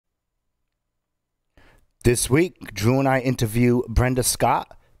This week, Drew and I interview Brenda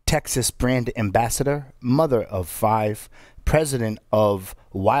Scott, Texas brand ambassador, mother of 5, president of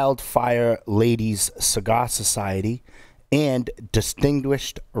Wildfire Ladies Cigar Society, and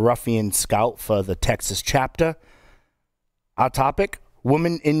distinguished Ruffian scout for the Texas chapter. Our topic,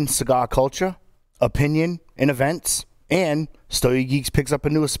 women in cigar culture, opinion and events, and Stogie Geeks picks up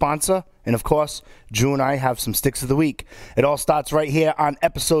a new sponsor. And of course, Drew and I have some sticks of the week. It all starts right here on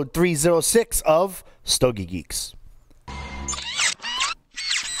episode 306 of Stogie Geeks.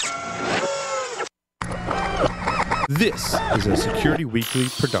 This is a Security Weekly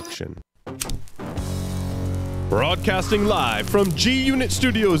production. Broadcasting live from G-Unit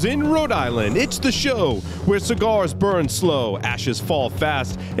Studios in Rhode Island, it's the show where cigars burn slow, ashes fall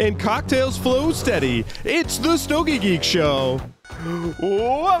fast, and cocktails flow steady. It's the Stogie Geek Show.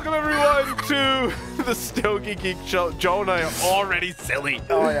 Welcome, everyone, to the Stogie Geek Show. Joe and I are already silly.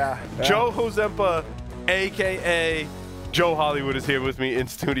 Oh, yeah. Joe Hozempa, a.k.a. Joe Hollywood, is here with me in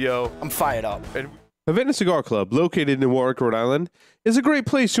studio. I'm fired up. Havana Cigar Club, located in Warwick, Rhode Island, is a great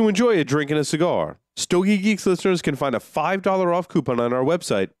place to enjoy a drink and a cigar. Stogie Geeks listeners can find a $5 off coupon on our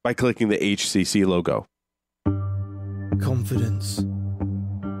website by clicking the HCC logo. Confidence.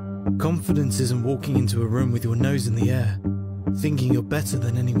 Confidence isn't walking into a room with your nose in the air, thinking you're better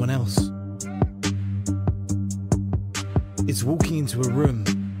than anyone else. It's walking into a room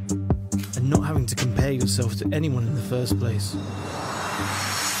and not having to compare yourself to anyone in the first place.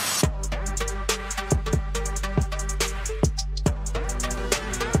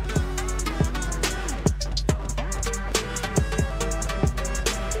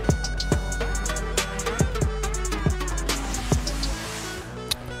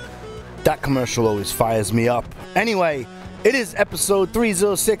 That commercial always fires me up. Anyway, it is episode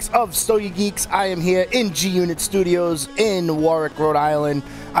 306 of Stogie Geeks. I am here in G-Unit Studios in Warwick, Rhode Island.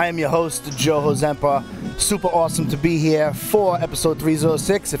 I am your host, Joe Hozempa. Super awesome to be here for episode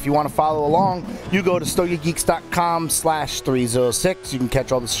 306. If you want to follow along, you go to stogiegeeks.com/306. You can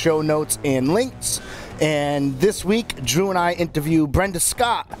catch all the show notes and links. And this week, Drew and I interview Brenda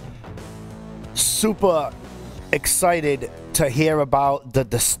Scott. Super excited to hear about the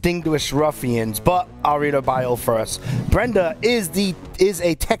distinguished Ruffians, but I'll read her bio first. Brenda is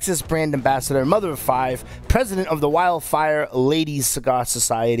a Texas brand ambassador, mother of 5, president of the Wildfire Ladies Cigar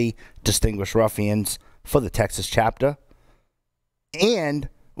Society, distinguished Ruffians for the Texas chapter. And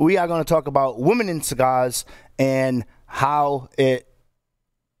we are going to talk about women in cigars and how it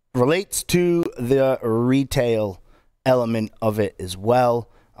relates to the retail element of it as well.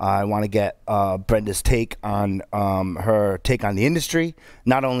 I want to get Brenda's take on her take on the industry,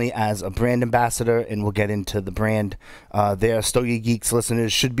 not only as a brand ambassador, and we'll get into the brand there. Stogie Geeks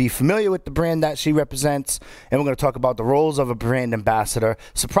listeners should be familiar with the brand that she represents, and we're going to talk about the roles of a brand ambassador.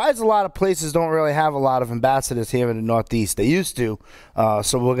 Surprised a lot of places don't really have a lot of ambassadors here in the Northeast. They used to,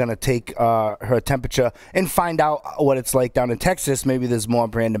 so we're going to take her temperature and find out what it's like down in Texas. Maybe there's more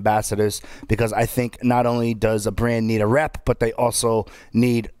brand ambassadors, because I think not only does a brand need a rep, but they also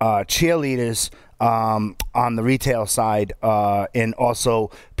need cheerleaders on the retail side, and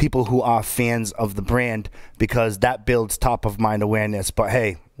also people who are fans of the brand, because that builds top of mind awareness. But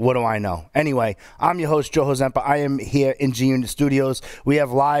hey, what do I know? Anyway, I'm your host, Joe Hozempa. I am here in G-Unit Studios. We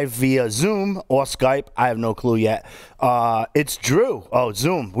have live via Zoom or Skype. I have no clue yet. It's Drew. Oh,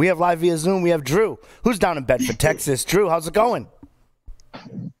 Zoom. We have live via Zoom. We have Drew, who's down in Bedford, Texas. Drew, how's it going?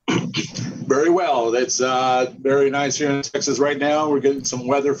 Very well. It's very nice here in Texas right now. We're getting some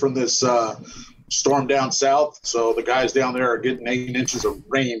weather from this storm down south, so the guys down there are getting 18 inches of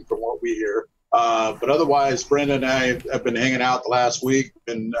rain from what we hear. But otherwise, Brenda and I have been hanging out the last week,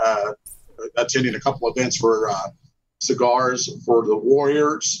 and attending a couple events for cigars for the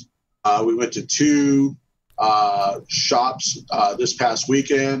Warriors. We went to 2 shops this past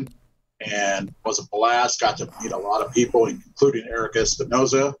weekend, and it was a blast. Got to meet a lot of people, including Eric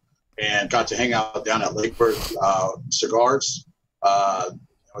Espinoza, and got to hang out down at Lakeford Cigars.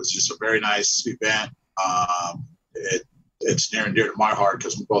 It was just a very nice event. It's near and dear to my heart,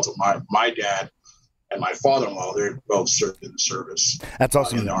 because both of my dad and my father-in-law, they're both served in the service. That's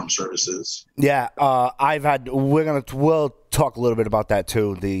awesome. In the armed services. Yeah, we'll talk a little bit about that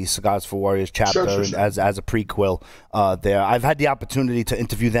too, the Cigars for Warriors chapter. Sure. As a prequel there. I've had the opportunity to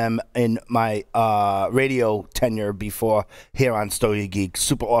interview them in my radio tenure before here on Stogie Geek.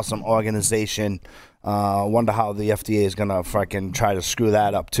 Super awesome organization. Wonder how the FDA is gonna fucking try to screw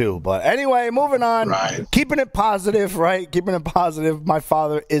that up too. But anyway, moving on. Right. Keeping it positive, right? Keeping it positive. My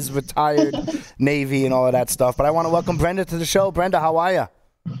father is retired Navy and all of that stuff. But I want to welcome Brenda to the show. Brenda, how are you?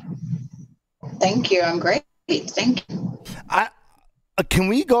 Thank you. I'm great. Thank you. Can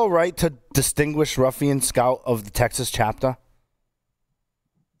we go right to Distinguished Ruffian Scout of the Texas chapter?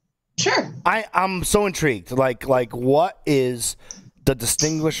 Sure. I'm so intrigued. Like what is the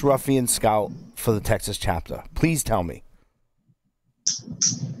Distinguished Ruffian Scout for the Texas chapter? Please tell me.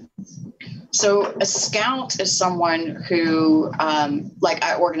 So a scout is someone who, like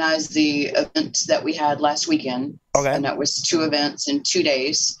I organized the event that we had last weekend. Okay. And that was 2 events in 2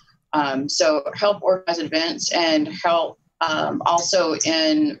 days. So help organize events and help also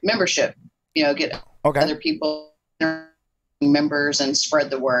in membership, get other people, members, and spread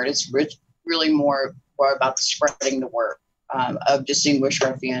the word. It's really more about spreading the word of Distinguished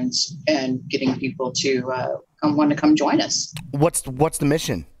Ruffians and getting people to want to come join us. What's the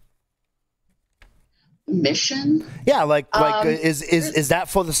mission? Mission? Yeah, is that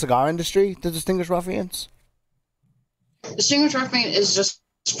for the cigar industry, the Distinguished Ruffians? Distinguished Ruffian is just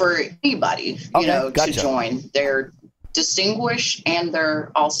for anybody, gotcha. to join. They're distinguished and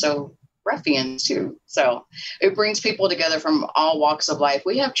they're also ruffians too. So it brings people together from all walks of life.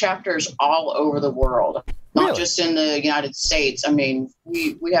 We have chapters all over the world, not just in the United States. I mean,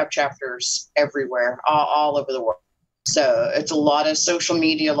 we have chapters everywhere, all over the world. So it's a lot of social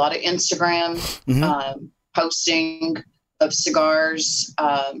media, a lot of Instagram posting of cigars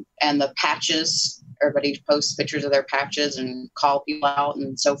and the patches. Everybody posts pictures of their patches and call people out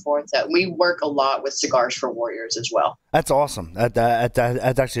and so forth. That we work a lot with Cigars for Warriors as well. That's awesome. That's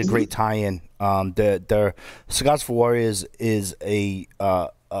actually a great tie-in. The Cigars for Warriors is a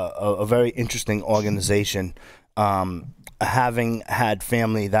very interesting organization. Having had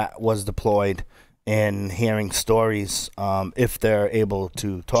family that was deployed and hearing stories, if they're able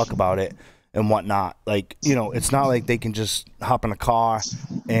to talk about it and whatnot, it's not like they can just hop in a car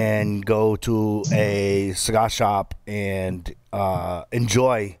and go to a cigar shop and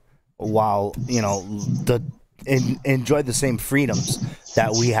enjoy enjoy the same freedoms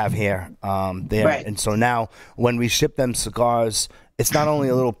that we have here there. Right. And so now when we ship them cigars, it's not only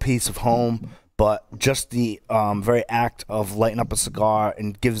a little piece of home, but just the very act of lighting up a cigar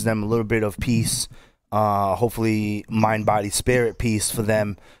and gives them a little bit of peace, hopefully mind, body, spirit peace for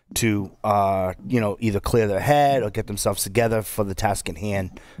them to, either clear their head or get themselves together for the task at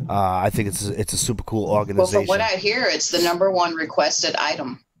hand. I think it's a super cool organization. Well, from what I hear, it's the #1 requested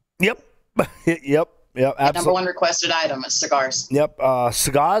item. Yep. Yep. Absolutely. #1 requested item is cigars. Yep.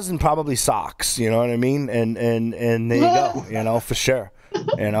 Cigars and probably socks. You know what I mean? And there you go. For sure.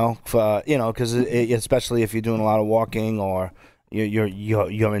 Because especially if you're doing a lot of walking or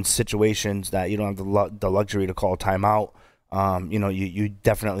you're in situations that you don't have the luxury to call time out. You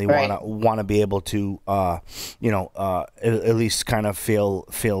definitely want to be able to, at least kind of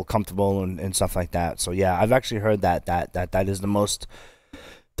feel comfortable and stuff like that. So yeah, I've actually heard that is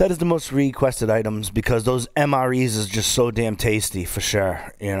the most requested items because those MREs is just so damn tasty for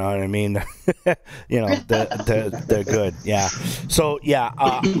sure. You know what I mean? They're good. Yeah. So yeah,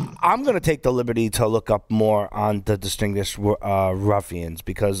 I'm gonna take the liberty to look up more on the Distinguished Ruffians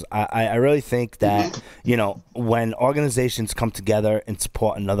because I really think that when organizations come together and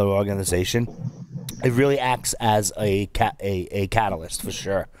support another organization, it really acts as a catalyst for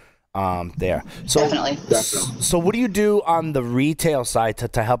sure. There. So, Definitely. So what do you do on the retail side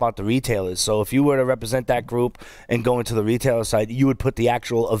to help out the retailers? So if you were to represent that group and go into the retailer side, you would put the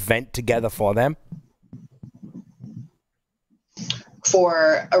actual event together for them?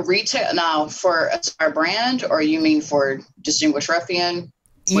 For a retail, now for a cigar brand, or you mean for Distinguished Ruffian?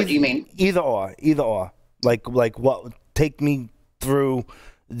 What do you mean? Either or. Like what? Take me through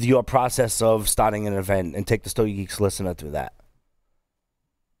your process of starting an event and take the Stogie Geeks listener through that.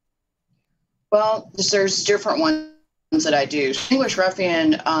 Well, there's different ones that I do. Distinguished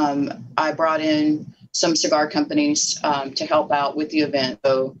Ruffian, I brought in some cigar companies to help out with the event.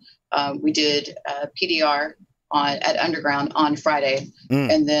 So we did PDR at Underground on Friday.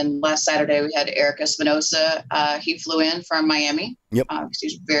 And then last Saturday we had Eric Espinosa. He flew in from Miami. Yep.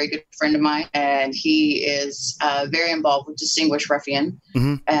 He's a very good friend of mine. And he is very involved with Distinguished Ruffian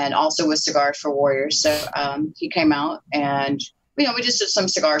and also with Cigars for Warriors. So he came out and, we just did some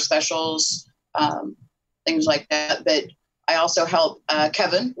cigar specials. Things like that. But I also help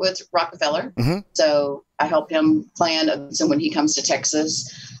Kevin with Rockefeller. So I help him plan so when he comes to Texas,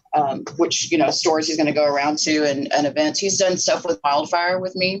 which, stores he's going to go around to and events. He's done stuff with Wildfire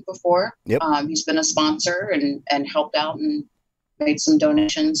with me before. Yep. He's been a sponsor and helped out and made some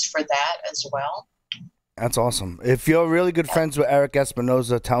donations for that as well. That's awesome. If you're really good friends with Eric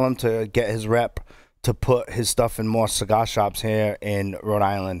Espinosa, tell him to get his rep to put his stuff in more cigar shops here in Rhode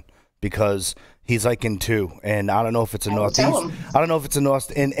Island. because he's like in two, and I don't know if it's a Northeast. I don't know if it's a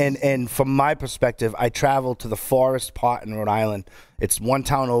North. And from my perspective, I travel to the forest part in Rhode Island. It's one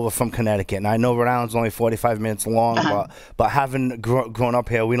town over from Connecticut, and I know Rhode Island's only 45 minutes long, but having grown up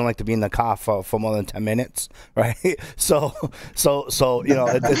here, we don't like to be in the car for more than 10 minutes, right? So you know,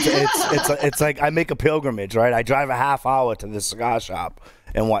 it's like I make a pilgrimage, right? I drive a half hour to this cigar shop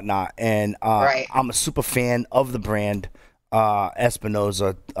and whatnot, and I'm a super fan of the brand.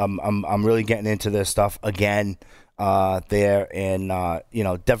 Espinosa, I'm really getting into this stuff again there, and you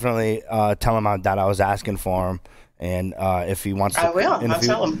know, definitely tell him that I was asking for him, and if he wants to, I'll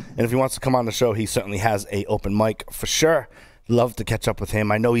tell him. And if he wants to come on the show, he certainly has a open mic for sure. Love to catch up with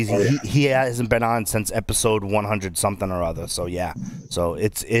him. I know he hasn't been on since episode 100 something or other. So yeah, so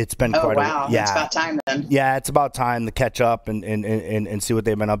it's been quite it's about time then. Yeah, it's about time to catch up and see what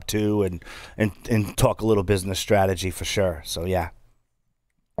they've been up to and talk a little business strategy for sure. So yeah,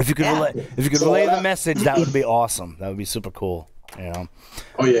 if you could relay the message, that would be awesome. That would be super cool. You know.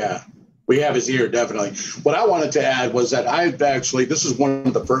 Oh yeah. We have his ear, definitely. What I wanted to add was that this is one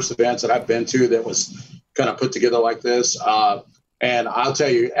of the first events that I've been to that was kind of put together like this. And I'll tell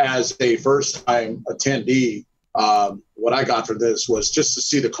you, as a first-time attendee, what I got from this was just to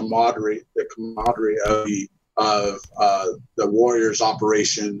see the camaraderie of the Warriors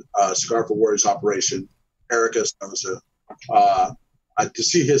operation, Cigar for Warriors operation, Erica Sosa. To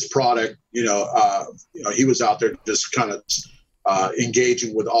see his product, you know, he was out there just kind of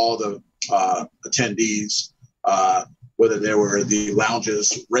engaging with all the attendees, whether they were the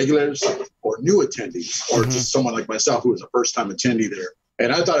lounge's regulars or new attendees, or just someone like myself who was a first-time attendee there.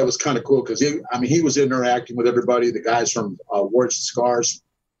 And I thought it was kind of cool because he was interacting with everybody. The guys from Wards and Cigars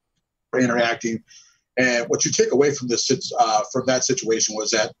were interacting. And what you take away from this from that situation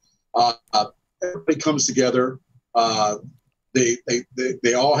was that everybody comes together.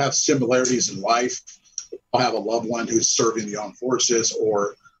 They all have similarities in life. They all have a loved one who's serving the armed forces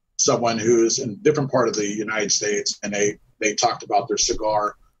or someone who's in a different part of the United States, and they talked about their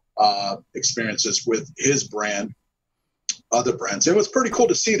cigar experiences with his brand, other brands. It was pretty cool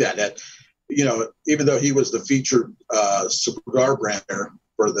to see that, you know, even though he was the featured cigar brand there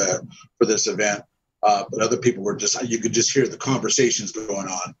for this event, but other people were you could just hear the conversations going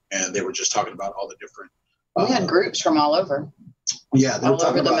on, and they were just talking about all the different. We had groups from all over. Yeah, they were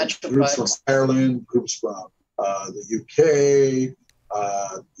talking about groups from Ireland, groups from the UK.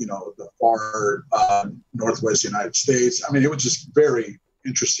 You know, the far northwest United States. I mean, it was just very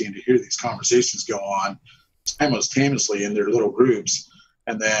interesting to hear these conversations go on simultaneously in their little groups,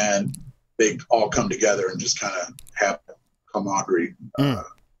 and then they all come together and just kind of have camaraderie,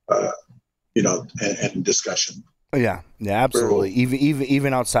 you know, and discussion. Yeah, absolutely.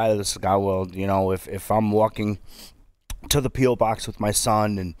 Even outside of the cigar world, you know, if I'm walking to the P.O. box with my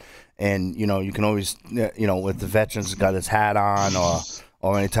son, and you know, you can always, you know, with the veterans got his hat on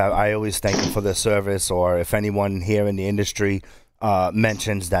or any time, I always thank them for their service, or if anyone here in the industry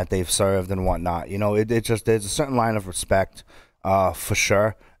mentions that they've served and whatnot, you know, it just, there's a certain line of respect for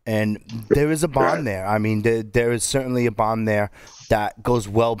sure, and there is a bond there. I mean, there is certainly a bond there that goes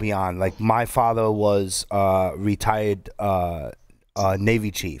well beyond. Like, my father was retired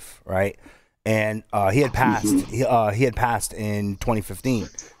Navy chief, right? And he had passed. He had passed in 2015,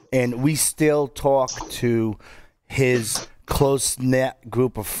 and we still talk to his close-knit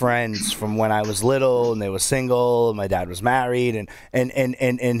group of friends from when I was little, and they were single, and my dad was married,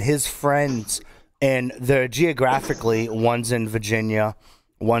 and his friends, and they're geographically, one's in Virginia,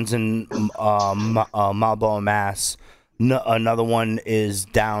 one's in Marlborough, Mass. Another one is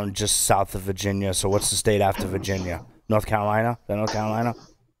down just south of Virginia. So what's the state after Virginia? North Carolina? Is that North Carolina?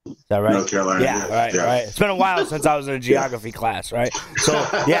 Is that right? North Carolina. Yeah, right, yeah. Right. It's been a while since I was in a geography class, right? So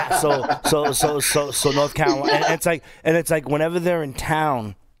yeah, so North Carolina, and it's like whenever they're in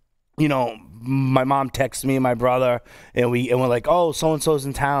town, you know, my mom texts me and my brother, and we're like, oh, so and so's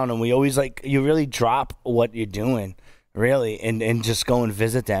in town, and we always, like, you really drop what you're doing, really, and just go and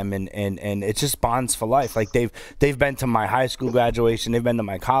visit them, and it's just bonds for life. Like, they've been to my high school graduation, they've been to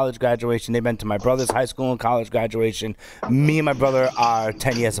my college graduation, they've been to my brother's high school and college graduation. Me and my brother are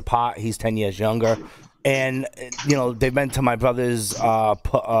 10 years apart. He's 10 years younger. And, you know, they've been to my brother's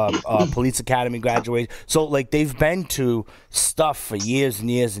police academy graduation. So, like, they've been to stuff for years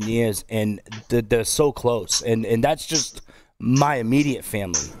and years and years, and they're so close. And that's just my immediate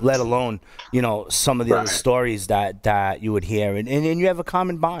family, let alone, you know, some of the other stories that you would hear, and you have a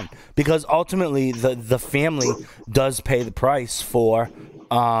common bond, because ultimately the family does pay the price for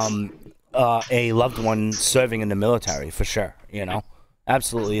a loved one serving in the military, for sure, you know.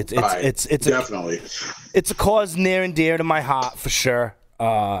 Absolutely. It's definitely it's a cause near and dear to my heart, for sure.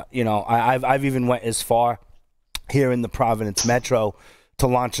 You know, I've even went as far here in the Providence Metro to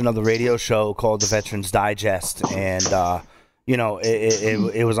launch another radio show called the Veterans Digest, and you know,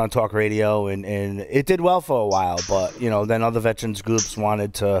 it was on talk radio, and it did well for a while, but you know, then other veterans groups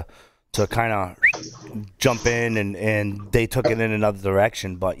wanted to kind of jump in, and they took it in another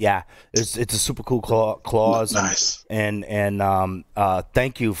direction. But yeah, it's a super cool clause. Nice. And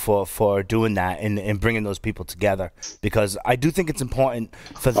thank you for doing that and bringing those people together, because I do think it's important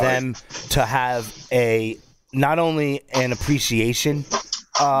for them to have not only an appreciation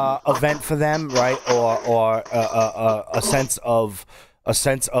event for them, right, or a sense of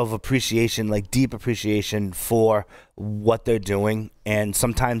appreciation, like deep appreciation for what they're doing. And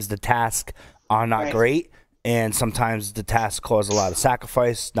sometimes the tasks are not great, and sometimes the tasks cause a lot of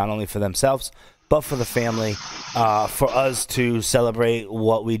sacrifice, not only for themselves but for the family, for us to celebrate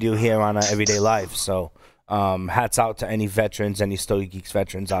what we do here on our everyday life. So hats out to any veterans, any Stogie Geeks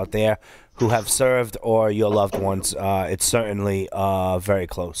veterans out there who have served, or your loved ones. It's certainly very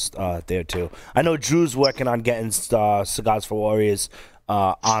close there too. I know Drew's working on getting Cigars for Warriors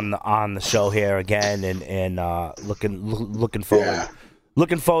on the show here again, and looking forward. Yeah.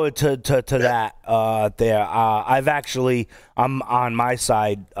 Looking forward to that there. I'm on my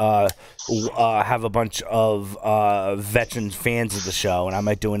side, have a bunch of veterans fans of the show, and I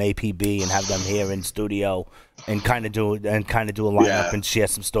might do an APB and have them here in studio and kind of do a lineup and share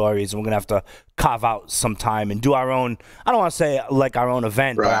some stories. And we're gonna have to carve out some time and do our own. I don't want to say like our own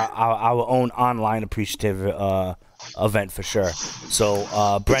event, but our own online appreciative event for sure.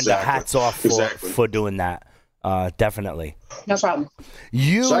 So Brenda, hats off for doing that. Definitely. No problem.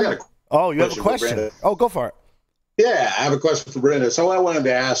 You have a question. Oh, go for it. Yeah, I have a question for Brenda. So I wanted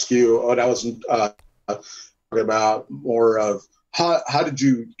to ask you, what I was talking about more of, how did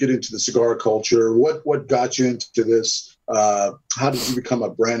you get into the cigar culture? What got you into this? How did you become a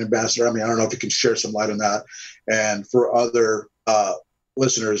brand ambassador? I mean, I don't know if you can share some light on that. And for other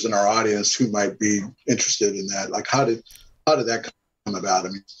listeners in our audience who might be interested in that, like how did that come about? I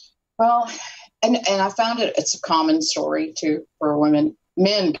mean, well, and I found it's a common story too for women.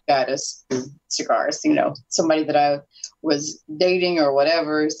 Men got us cigars. You know, somebody that I was dating or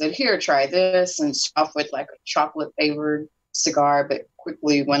whatever said, "Here, try this," and stuff with like a chocolate flavored cigar, but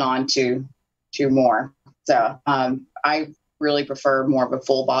quickly went on to more. So I really prefer more of a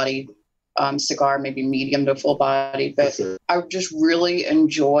full body cigar, maybe medium to full body, but I just really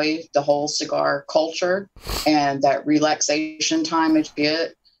enjoy the whole cigar culture and that relaxation time it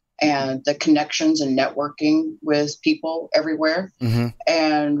get, and the connections and networking with people everywhere. Mm-hmm.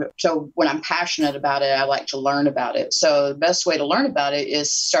 And so when I'm passionate about it, I like to learn about it. So the best way to learn about it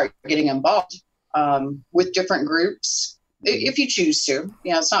is start getting involved with different groups, if you choose to.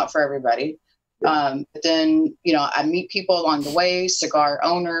 You know, it's not for everybody. But then, you know, I meet people along the way, cigar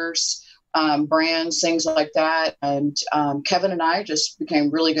owners, brands, things like that. And Kevin and I just became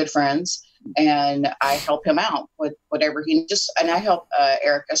really good friends. And I help him out with whatever and I help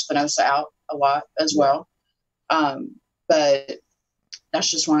Eric Espinosa out a lot as well. But that's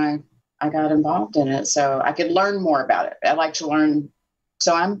just why I got involved in it. So I could learn more about it. I like to learn.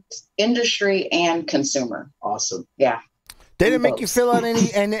 So I'm industry and consumer. Awesome. Yeah. They didn't make you fill out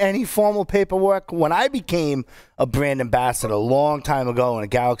any formal paperwork? When I became a brand ambassador a long time ago in a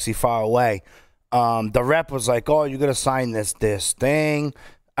galaxy far away, the rep was like, "Oh, you're gonna sign this thing."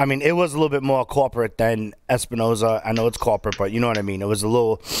 I mean, it was a little bit more corporate than Espinosa. I know it's corporate, but you know what I mean. It was a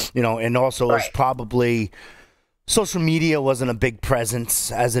little, you know, and also it was probably social media wasn't a big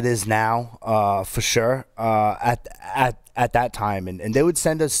presence as it is now, for sure. At that time, and they would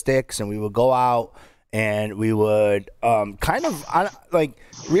send us sticks, and we would go out. And we would kind of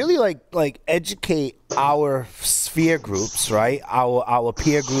really educate our sphere groups, right? Our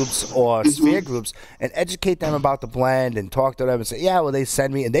peer groups or sphere groups, and educate them about the blend and talk to them and say, yeah, well, they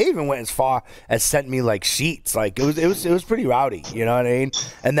send me, and they even went as far as sent me like sheets. Like it was pretty rowdy, you know what I mean?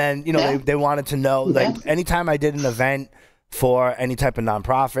 And then you know they wanted to know, like anytime I did an event for any type of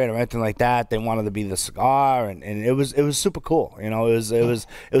nonprofit or anything like that, they wanted to be the cigar, and it was super cool. You know, it was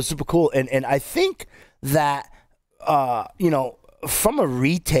super cool, and I think that you know, from a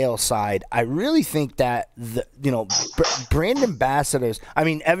retail side, I really think that brand ambassadors. I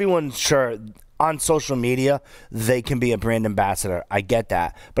mean, everyone's sure on social media they can be a brand ambassador. I get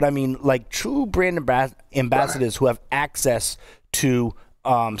that, but I mean, like true brand ambassadors who have access to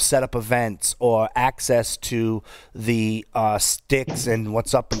set up events or access to the sticks and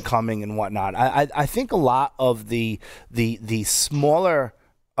what's up and coming and whatnot. I think a lot of the smaller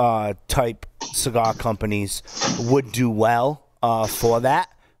type cigar companies would do well for that,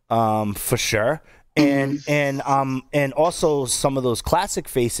 for sure. And also some of those classic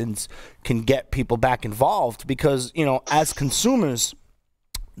facings can get people back involved because, you know, as consumers,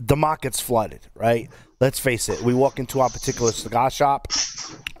 the market's flooded, right? Let's face it. We walk into our particular cigar shop,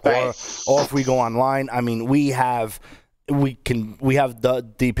 or if we go online. I mean, we have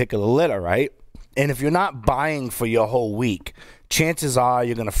the pick of the litter, right? And if you're not buying for your whole week, chances are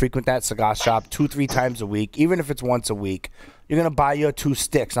you're going to frequent that cigar shop 2-3 times a week, even if it's once a week. You're going to buy your 2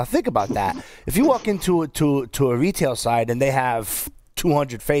 sticks. Now, think about that. If you walk into a retail side and they have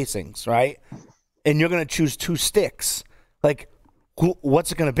 200 facings, right, and you're going to choose 2 sticks, like,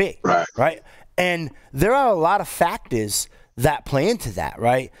 what's it going to be, right? And there are a lot of factors that play into that,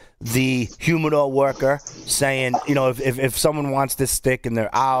 right? The humidor worker saying, you know, if someone wants this stick and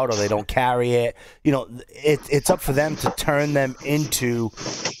they're out or they don't carry it, you know, it's up for them to turn them into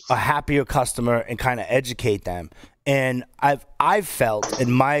a happier customer and kind of educate them. And I've felt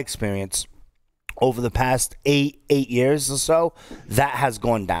in my experience over the past eight years or so that has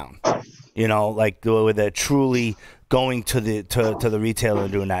gone down. You know, like where they're truly going to the retailer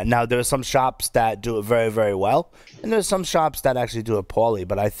and doing that. Now, there are some shops that do it very, very well, and there's some shops that actually do it poorly.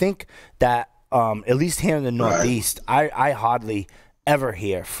 But I think that at least here in the Northeast, I hardly ever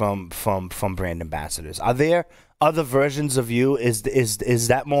hear from brand ambassadors. Are there other versions of you? Is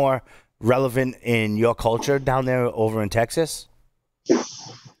that more relevant in your culture down there over in Texas?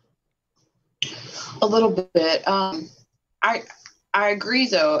 A little bit. I agree,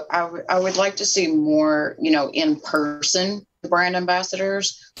 though. I would like to see more, you know, in person brand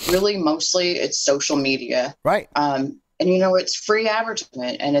ambassadors. Really, mostly it's social media, right? And you know, it's free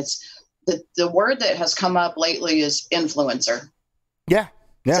advertisement, and it's the word that has come up lately is influencer. Yeah.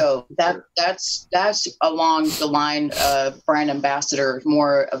 So that's along the line of brand ambassador,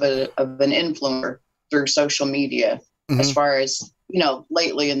 more of an influencer through social media. As far as, you know,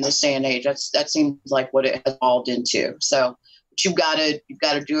 lately in this day and age, that seems like what it has evolved into. So. But you've got to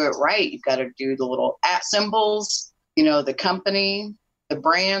do it right. You've got to do the little @ symbols, you know, the company, the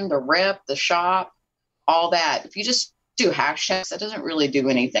brand, the rep, the shop, all that. If you just do hashtags, that doesn't really do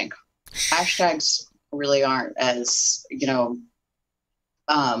anything. Hashtags really aren't as, you know,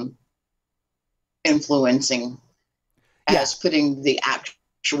 influencing as putting the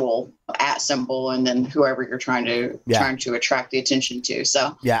actual @ symbol and then whoever you're trying to attract the attention to.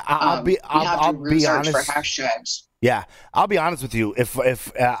 So I'll be honest. For hashtags. Yeah, I'll be honest with you. If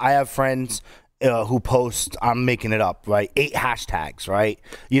I have friends who post, I'm making it up, right? 8 hashtags, right?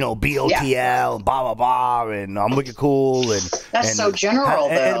 You know, BOTL, blah blah blah, and I'm wicked cool, and that's so general,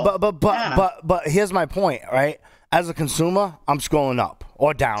 though. But here's my point, right? As a consumer, I'm scrolling up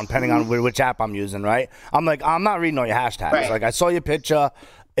or down, depending on which app I'm using, right? I'm like, I'm not reading all your hashtags. Right. Like, I saw your picture.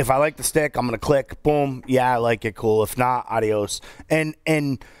 If I like the stick, I'm gonna click. Boom. Yeah, I like it. Cool. If not, adios. And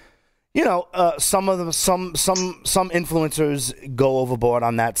you know, some influencers go overboard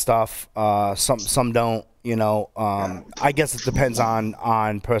on that stuff. Some don't. You know, I guess it depends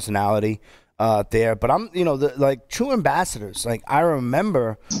on personality there. But I'm, you know, like true ambassadors. Like I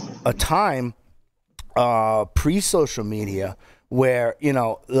remember a time pre-social media where, you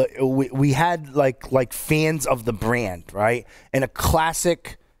know, we had like fans of the brand, right? And a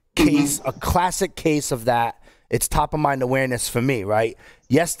classic case of that. It's top of mind awareness for me, right?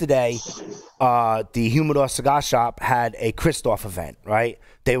 Yesterday, the Humidor Cigar Shop had a Christoph event, right?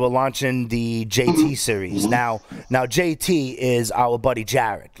 They were launching the JT series. Now JT is our buddy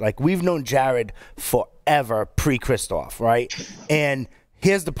Jared. Like, we've known Jared forever pre-Christoph, right? And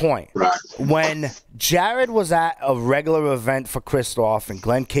here's the point. When Jared was at a regular event for Christoph and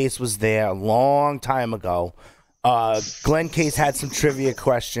Glenn Case was there a long time ago, Glenn Case had some trivia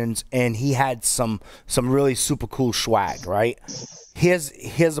questions and he had some really super cool swag, right? Here's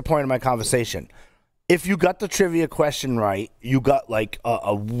the point of my conversation. If you got the trivia question right, you got like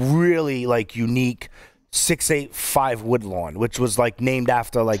a really like unique 685 Woodlawn, which was like named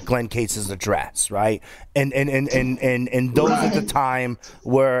after like Glenn Case's address, right? And those at the time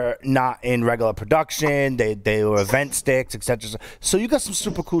were not in regular production. They were event sticks, etc. So you got some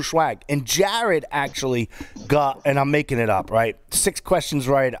super cool swag. And Jared actually got, and I'm making it up, right? 6 questions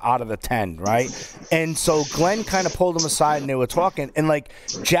right out of the 10, right? And so Glenn kind of pulled him aside and they were talking. And like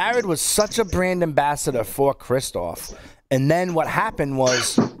Jared was such a brand ambassador for Christoph. And then what happened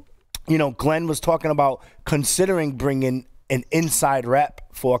was, you know, Glenn was talking about considering bringing an inside rep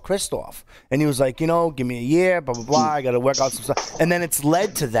for Christoph. And he was like, you know, give me a year, blah, blah, blah. I got to work out some stuff. And then it's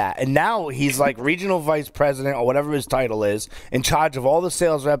led to that. And now he's like regional vice president or whatever his title is, in charge of all the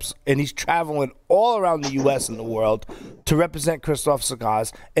sales reps. And he's traveling all around the U.S. and the world to represent Christoph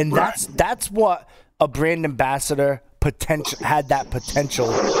Cigars. And that's what a brand ambassador had that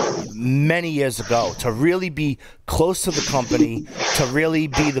potential many years ago to really be close to the company, to really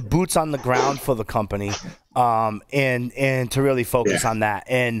be the boots on the ground for the company, and to really focus on that.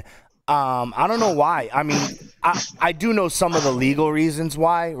 And I don't know why. I mean, I do know some of the legal reasons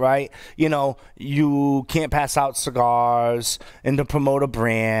why, right? You know, you can't pass out cigars and to promote a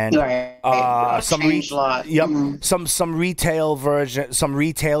brand. Right. Some Changed a lot. Yep. Mhm. Some retail version. Some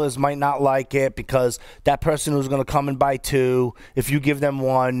retailers might not like it because that person who's going to come and buy two, if you give them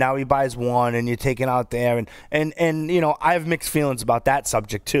one, now he buys one, and you're taking out there. And you know, I have mixed feelings about that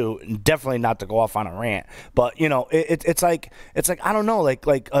subject too. And definitely not to go off on a rant, but you know, it's like I don't know, like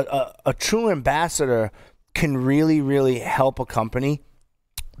a true ambassador can really help a company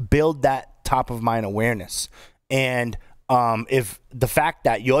build that top of mind awareness. And if the fact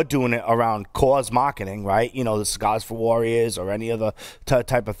that you're doing it around cause marketing, right? You know, the Cigars for Warriors or any other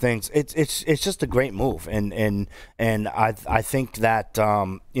type of things, it's just a great move. And I think that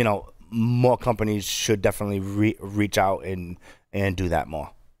you know, more companies should definitely reach out and do that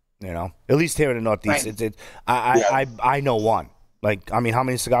more. You know, at least here in the Northeast, Right. I know one. Like, I mean, how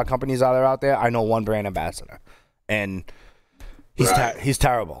many cigar companies are there out there? I know one brand ambassador, and he's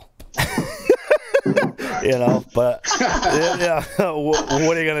terrible. You know, but yeah,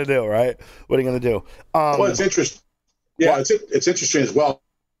 what are you gonna do, right? What are you gonna do? Well, it's interesting. Yeah, it's interesting as well.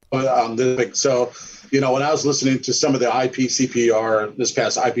 But so, you know, when I was listening to some of the this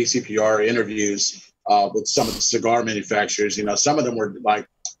past IPCPR interviews with some of the cigar manufacturers, you know, some of them were like,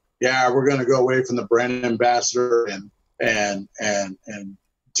 "Yeah, we're going to go away from the brand ambassador and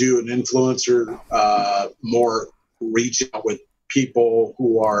do an influencer, more reach out with people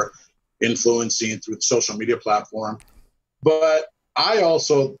who are influencing through the social media platform." But I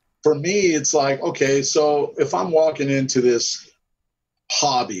also, for me, it's like, okay, so if I'm walking into this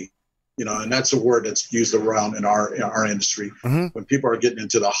hobby, you know, and that's a word that's used around in our industry, when people are getting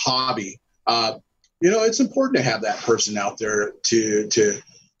into the hobby, you know, it's important to have that person out there to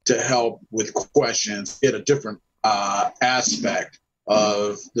help with questions, get a different aspect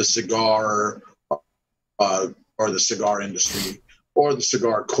of the cigar or the cigar industry or the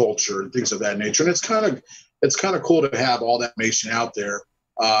cigar culture and things of that nature. And it's kind of cool to have all that information out there,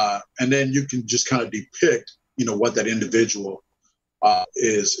 and then you can just kind of depict, you know, what that individual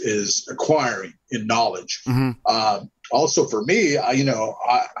is acquiring in knowledge. Also, for me,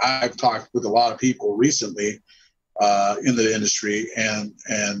 I've talked with a lot of people recently in the industry, and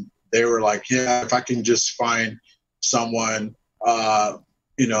they were like, "Yeah, if I can just find someone,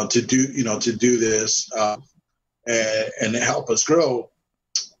 you know, to do this and help us grow,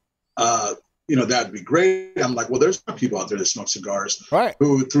 you know, that'd be great." I'm like, well, there's people out there that smoke cigars, right,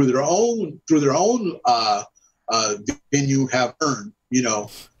 who through their own venue have earned, you know,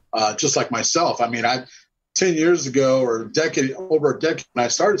 just like myself. I mean, 10 years ago or over a decade when I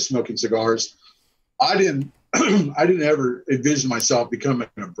started smoking cigars, I didn't ever envision myself becoming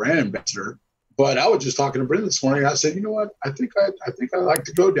a brand ambassador. But I was just talking to Brenda this morning. I said, you know what? I think I'd like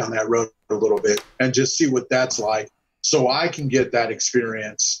to go down that road a little bit and just see what that's like, so I can get that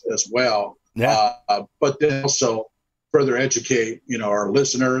experience as well. Yeah. But then also further educate, you know, our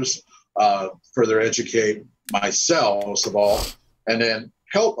listeners, further educate myself, most of all, and then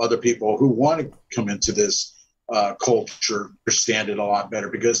help other people who want to come into this culture understand it a lot better,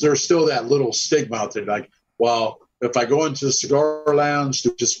 because there's still that little stigma out there, like, well, if I go into the cigar lounge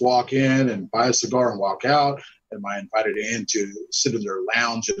to just walk in and buy a cigar and walk out, am I invited in to sit in their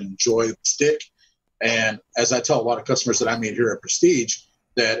lounge and enjoy the stick? And as I tell a lot of customers that I meet here at Prestige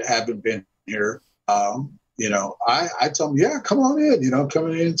that haven't been here, you know, I tell them, yeah, come on in, you know,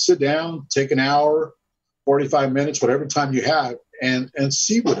 come in, sit down, take an hour, 45 minutes, whatever time you have, and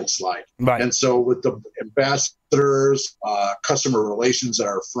see what it's like. Right. And so with the ambassadors, customer relations at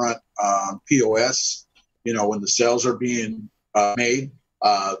our front POS, you know, when the sales are being made,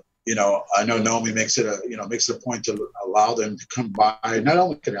 you know, I know Naomi makes it a point to allow them to come by, not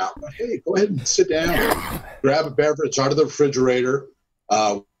only get out, but hey, go ahead and sit down, grab a beverage out of the refrigerator.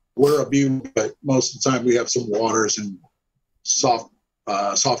 We're a view, but most of the time we have some waters and soft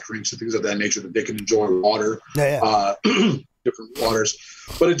drinks and things of that nature that they can enjoy. Water, different waters,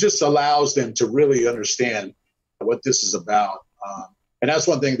 but it just allows them to really understand what this is about. And that's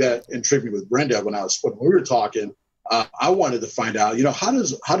one thing that intrigued me with Brenda when we were talking. I wanted to find out, you know, how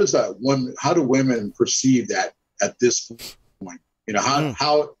do women perceive that at this point? You know,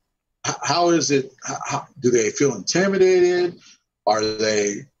 how is it? How do they feel intimidated? Are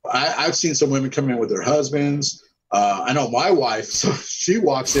they? I've seen some women come in with their husbands. I know my wife, so she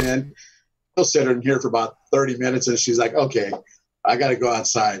walks in, she'll sit in here for about 30 minutes, and she's like, "Okay, I got to go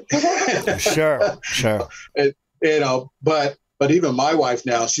outside." Sure. But even my wife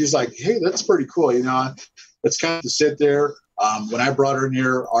now, she's like, hey, that's pretty cool. It's kind of to sit there. When I brought her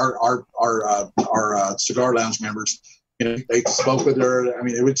near our cigar lounge members, they spoke with her. I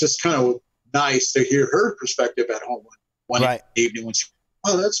mean, it was just kind of nice to hear her perspective at home one evening when she,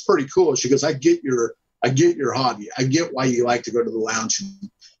 oh, that's pretty cool. She goes, I get your hobby. I get why you like to go to the lounge and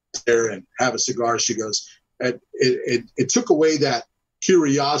there and have a cigar. She goes, it took away that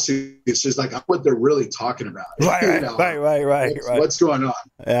curiosity. It's just like what they're really talking about. Right. What's going on?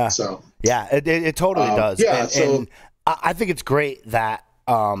 Yeah. So yeah, it totally does. Yeah. And I think it's great that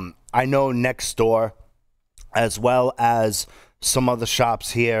I know next door, as well as some other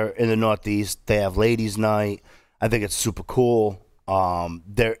shops here in the Northeast, they have ladies' night. I think it's super cool.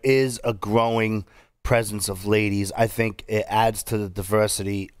 There is a growing presence of ladies. I think it adds to the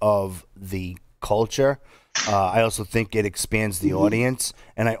diversity of the culture. I also think it expands the audience,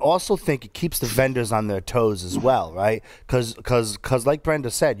 and I also think it keeps the vendors on their toes as well, right? Because like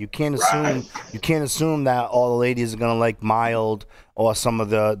Brenda said, you can't assume that all the ladies are gonna like mild or some of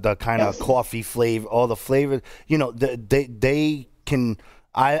the kind of coffee flavor, all the flavor. They can.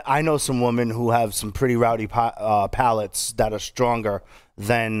 I know some women who have some pretty rowdy palates that are stronger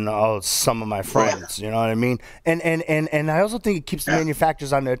than some of my friends. You know what I mean? And I also think it keeps the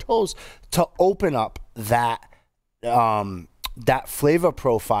manufacturers on their toes to open up that that flavor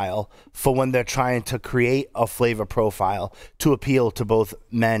profile for when they're trying to create a flavor profile to appeal to both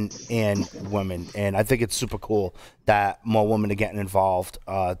men and women. And I think it's super cool that more women are getting involved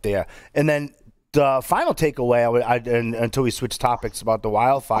there. And then the final takeaway, until we switch topics about the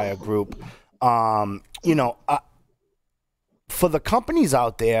Wildfire group, for the companies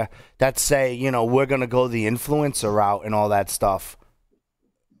out there that say, we're going to go the influencer route and all that stuff,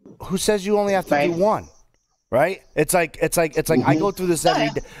 who says you only have to do one, right? It's like I go through this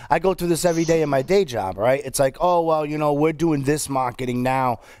every day in my day job, right? It's like, oh, well, we're doing this marketing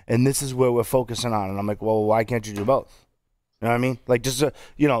now and this is where we're focusing on. And I'm like, well, why can't you do both? You know what I mean? Like, just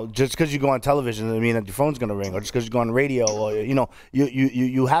because you go on television doesn't mean that your phone's going to ring, or just because you go on radio, or,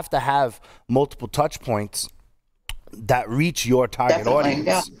 you have to have multiple touch points that reach your target audience.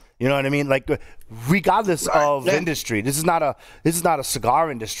 Yeah. You know what I mean? Like, regardless of industry, this is not a cigar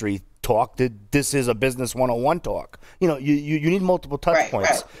industry talk. This is a business 101 talk. You need multiple touch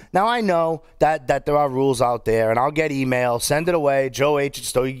points. Right. Now, I know that there are rules out there, and I'll get email, send it away,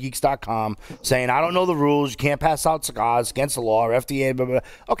 joeh@stogygeeks.com, saying, I don't know the rules. You can't pass out cigars against the law, or FDA, blah, blah, blah.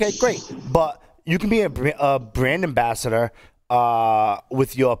 Okay, great. But you can be a brand ambassador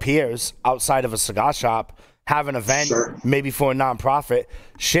with your peers outside of a cigar shop, have an event, maybe for a nonprofit,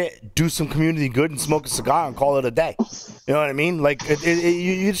 do some community good and smoke a cigar and call it a day. You know what I mean? Like,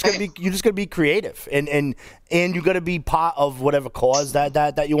 you just gotta be creative, and you gotta be part of whatever cause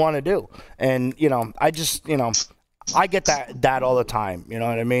that you want to do. And I get that all the time. You know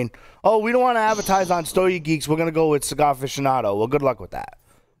what I mean? Oh, we don't want to advertise on Stogie Geeks. We're gonna go with Cigar Aficionado. Well, good luck with that.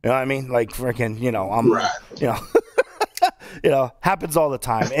 You know what I mean? Like, freaking, happens all the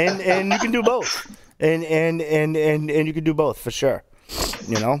time, and you can do both. And you can do both for sure,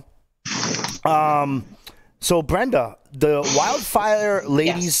 So Brenda, the Wildfire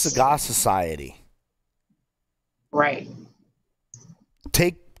Ladies Cigar Society. Right.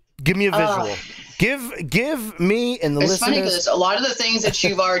 Give me a visual. Give me and the listeners. It's funny because a lot of the things that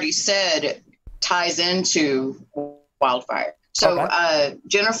you've already said ties into Wildfire. So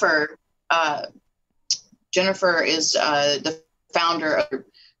Jennifer is the founder of,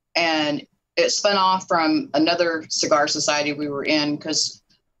 and it spun off from another cigar society we were in because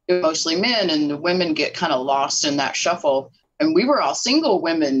it was mostly men, and the women get kind of lost in that shuffle. And we were all single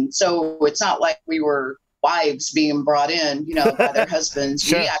women, so it's not like we were wives being brought in, by their husbands.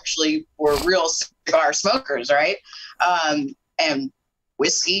 Sure. We actually were real cigar smokers, right? And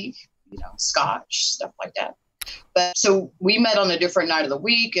whiskey, scotch, stuff like that. But so we met on a different night of the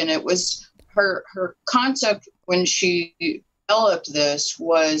week, and it was her concept when she developed this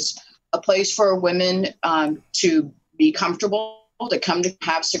was a place for women to be comfortable, to come to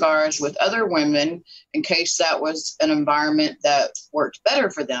have cigars with other women in case that was an environment that worked better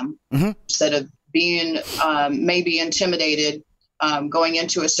for them, instead of being maybe intimidated going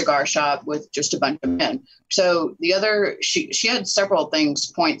into a cigar shop with just a bunch of men. So she had several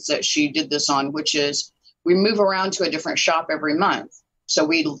points that she did this on, which is we move around to a different shop every month. So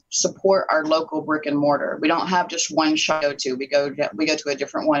we support our local brick and mortar. We don't have just one shop to go to. We go to a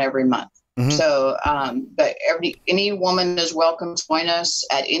different one every month. So, but any woman is welcome to join us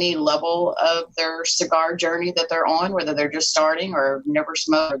at any level of their cigar journey that they're on, whether they're just starting or never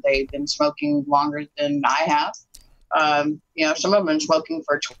smoked, or they've been smoking longer than I have. Some of them have been smoking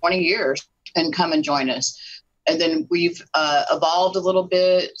for 20 years and come and join us. And then we've evolved a little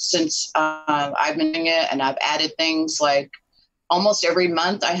bit since I've been doing it, and I've added things like almost every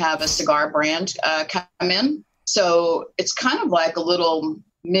month I have a cigar brand come in. So it's kind of like a little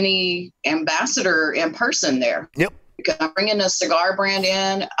mini ambassador in person there. Yep. Because I'm bringing a cigar brand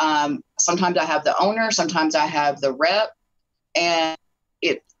in. Sometimes I have the owner, sometimes I have the rep, and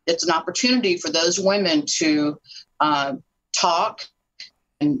it's an opportunity for those women to talk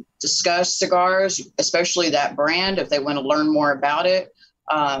and discuss cigars, especially that brand, if they want to learn more about it,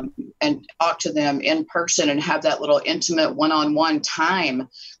 and talk to them in person and have that little intimate one-on-one time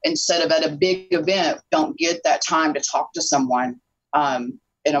instead of at a big event. Don't get that time to talk to someone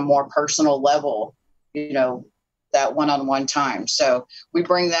in a more personal level, that one-on-one time. So we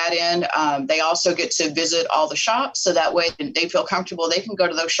bring that in. They also get to visit all the shops, so that way they feel comfortable. They can go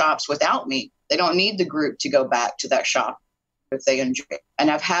to those shops without me. They don't need the group to go back to that shop if they enjoy it. And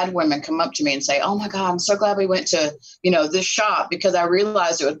I've had women come up to me and say, oh my God, I'm so glad we went to, this shop, because I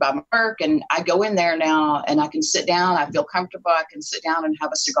realized it was by my work, and I go in there now and I can sit down. I feel comfortable. I can sit down and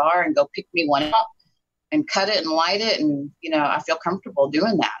have a cigar and go pick me one up and cut it and light it. And, I feel comfortable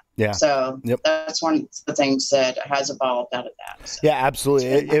doing that. Yeah. So that's one of the things that has evolved out of that. So yeah, absolutely.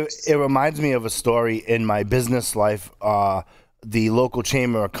 It reminds me of a story in my business life. The local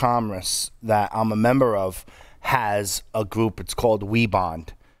Chamber of Commerce that I'm a member of has a group. It's called We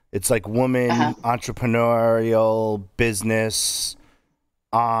Bond. It's like women entrepreneurial business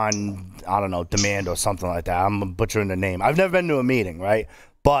on, I don't know, demand or something like that. I'm butchering the name. I've never been to a meeting, right?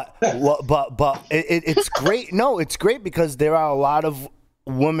 But it's great. No, it's great because there are a lot of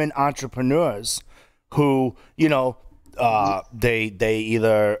women entrepreneurs who, they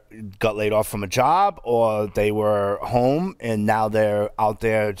either got laid off from a job or they were home and now they're out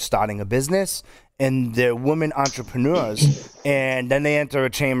there starting a business. And they're women entrepreneurs, and then they enter a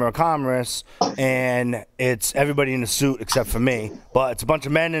Chamber of Commerce, and it's everybody in a suit except for me. But it's a bunch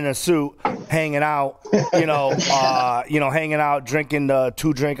of men in a suit hanging out, hanging out, drinking the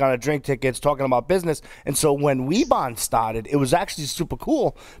 2-drink on a drink tickets, talking about business. And so when WeBond started, it was actually super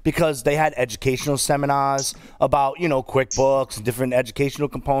cool because they had educational seminars about, QuickBooks and different educational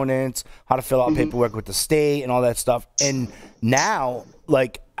components, how to fill out paperwork with the state and all that stuff. And now,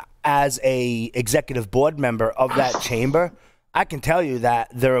 as a executive board member of that chamber, I can tell you that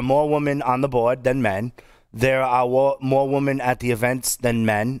there are more women on the board than men. There are more women at the events than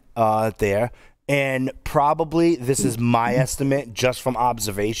men there. And probably, this is my estimate just from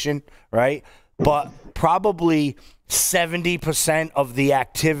observation, right? But probably 70% of the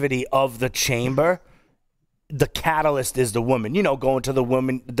activity of the chamber, the catalyst is the woman, going to the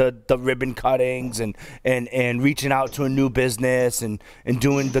women, the ribbon cuttings and reaching out to a new business and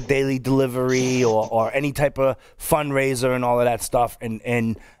doing the daily delivery or any type of fundraiser and all of that stuff.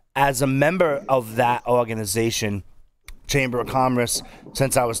 And as a member of that organization, Chamber of Commerce,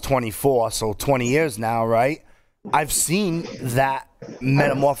 since I was 24, so 20 years now, right? I've seen that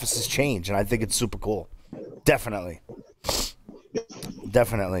metamorphosis change, and I think it's super cool. Definitely.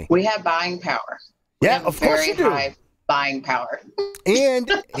 We have buying power. Yeah, of course you do. Very high buying power. And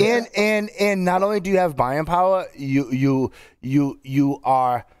not only do you have buying power, you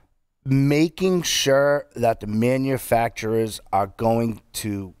are making sure that the manufacturers are going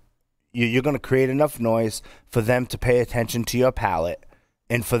to you're going to create enough noise for them to pay attention to your palate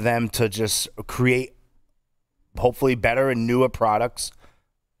and for them to just create hopefully better and newer products,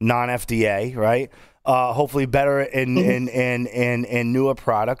 non-FDA, right? Hopefully better and newer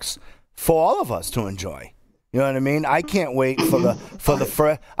products for all of us to enjoy. You know what I mean? I can't wait for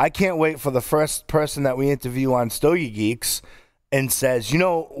the first person that we interview on Stogie Geeks and says,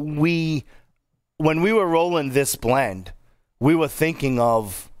 when we were rolling this blend, we were thinking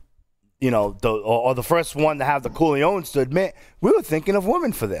of, the first one to have the Cooliones to admit, we were thinking of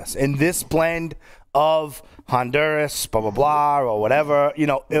women for this. And this blend of Honduras, blah, blah, blah, or whatever,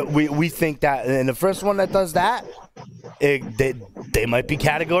 we think that, and the first one that does that, they might be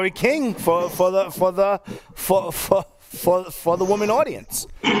category king for the woman audience.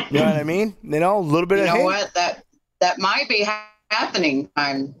 You know what I mean? A little bit of hate. What that might be happening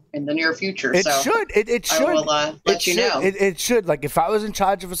in the near future. It should. It should. I will let you know. It should. Like if I was in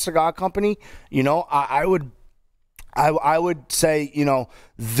charge of a cigar company, I would say,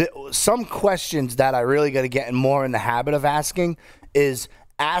 some questions that I really got to get more in the habit of asking is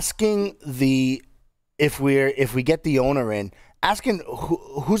asking if we get the owner in, asking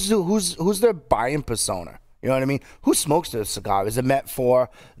who's their buying persona. You know what I mean? Who smokes a cigar? Is it meant for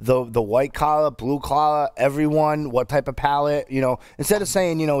the white collar, blue collar, everyone? What type of palate? You know, instead of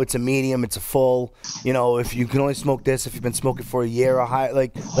saying, you know, it's a medium, it's a full, you know, if you can only smoke this, if you've been smoking for a year or high,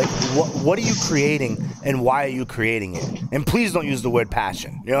 like what are you creating and why are you creating it? And please don't use the word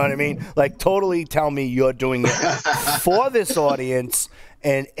passion. You know what I mean? Like, totally tell me you're doing it for this audience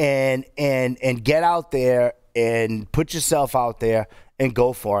and get out there and put yourself out there and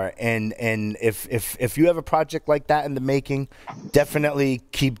go for it. And if you have a project like that in the making, definitely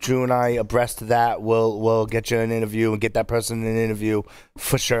keep Drew and I abreast of that. We'll get you an interview and get that person an interview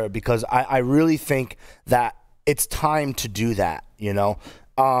for sure, because I really think that it's time to do that, you know.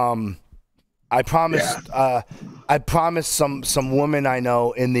 I promised some women I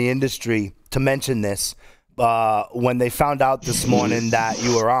know in the industry to mention this. When they found out this morning that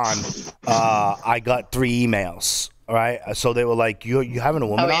you were on, I got 3 emails. All right, so they were like, "You having a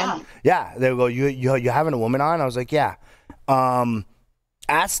woman on?" Yeah, they would go, "You having a woman on?" I was like, "Yeah."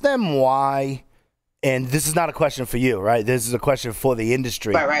 Ask them why, and this is not a question for you, right? This is a question for the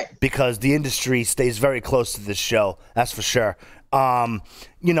industry, right? Because the industry stays very close to this show, that's for sure.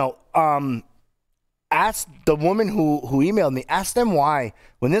 You know, ask the woman who emailed me. Ask them why,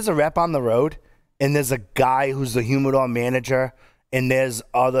 when there's a rep on the road and there's a guy who's the humidor manager and there's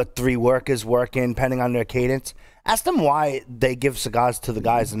other 3 workers working, depending on their cadence. Ask them why they give cigars to the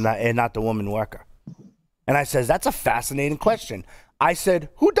guys and not the woman worker. And I says, that's a fascinating question. I said,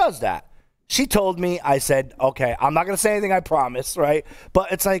 who does that? She told me. I said, okay, I'm not going to say anything, I promise, right?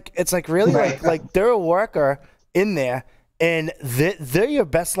 But it's like really, right. like they're a worker in there, and they're your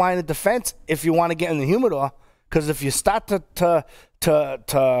best line of defense if you want to get in the humidor. Because if you start to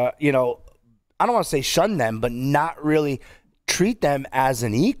you know, I don't want to say shun them, but not really treat them as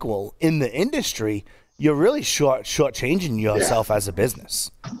an equal in the industry, you're really shortchanging yourself as a business.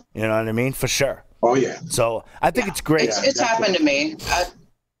 You know what I mean? For sure. Oh, yeah. So I think it's great. It's happened to me.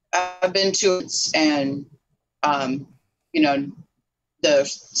 I've been to it, and, you know, the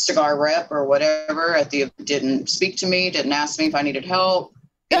cigar rep or whatever at the didn't speak to me, didn't ask me if I needed help,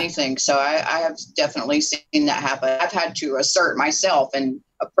 anything. So I have definitely seen that happen. I've had to assert myself and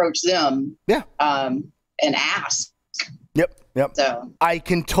approach them and ask. Yep. So I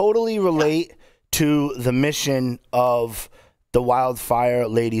can totally relate to the mission of the Wildfire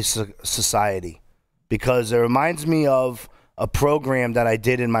Ladies Society, because it reminds me of a program that I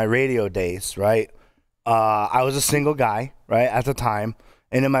did in my radio days, right? I was a single guy, right, at the time.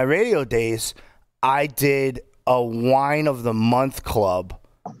 And in my radio days, I did a Wine of the Month club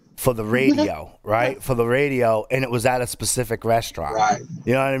for the radio, right? For the radio, and it was at a specific restaurant. Right.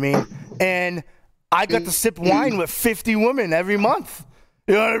 You know what I mean? And I got to sip wine with 50 women every month.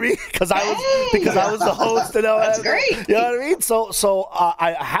 You know what I mean? Because I was the host. And that's great. You know what I mean? So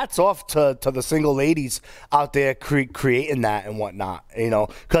I hats off to the single ladies out there creating that and whatnot. You know,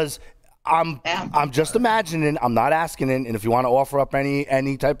 because I'm just imagining. I'm not asking it. And if you want to offer up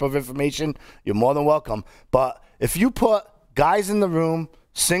any type of information, you're more than welcome. But if you put guys in the room,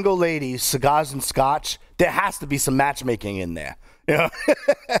 single ladies, cigars and scotch, there has to be some matchmaking in there. You know.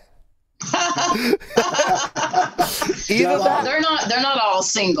 Either that, they're not all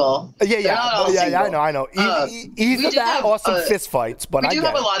single. I know. Either that or some fist fights. But we do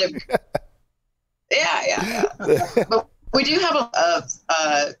have a lot of But we do have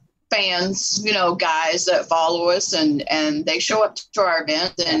a fans, you know, guys that follow us and they show up to our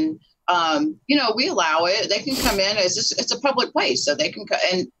event, and you know, we allow it. They can come in. It's a public place, so they can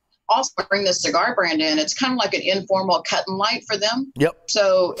and also bring the cigar brand in. It's kind of like an informal cut and light for them. Yep.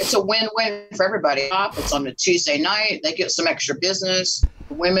 So it's a win-win for everybody. It's on a Tuesday night. They get some extra business.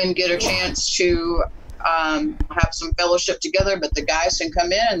 Women get a chance to have some fellowship together, but the guys can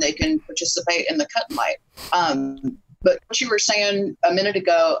come in and they can participate in the cut and light. But what you were saying a minute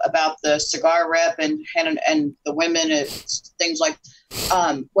ago about the cigar rep and the women, it's things like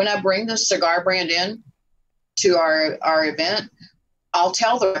when I bring the cigar brand in to our event, I'll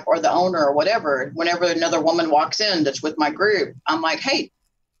tell the or the owner or whatever, whenever another woman walks in that's with my group, I'm like, hey,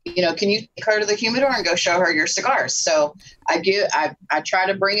 you know, can you take her to the humidor and go show her your cigars? So I try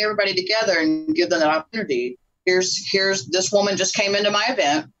to bring everybody together and give them that opportunity. Here's this woman just came into my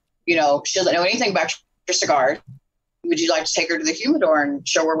event. You know, she doesn't know anything about your cigars. Would you like to take her to the humidor and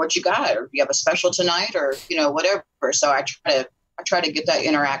show her what you got, or you have a special tonight, or you know, whatever? So I try to get that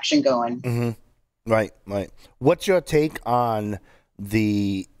interaction going. Mm-hmm. Right. What's your take on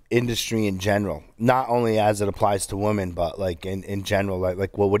the industry in general, not only as it applies to women, but like in general,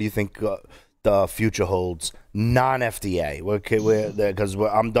 like what do you think the future holds non-FDA? Because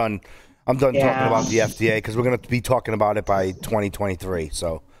I'm done talking about the FDA, because we're going to be talking about it by 2023.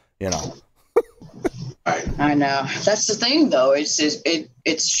 So, you know. I know. That's the thing, though.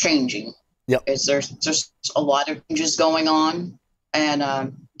 It's changing. Yep. There's just a lot of changes going on,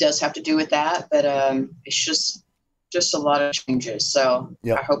 and does have to do with that. But it's just a lot of changes. So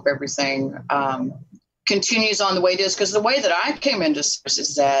yep. I hope everything continues on the way it is. Because the way that I came into this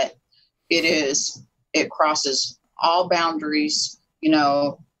is that it crosses all boundaries. You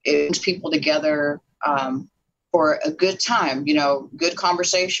know, it brings people together. For a good time, you know, good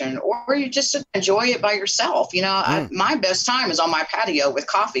conversation, or you just enjoy it by yourself. You know, my best time is on my patio with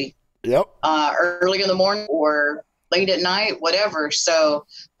coffee. Yep. Early in the morning or late at night, whatever. So,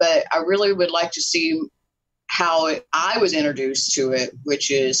 but I really would like to see how I was introduced to it,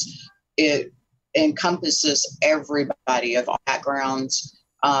 which is it encompasses everybody of all backgrounds,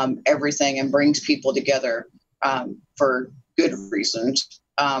 everything, and brings people together for good reasons.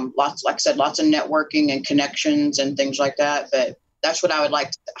 Lots, like I said, lots of networking and connections and things like that. But that's what I would like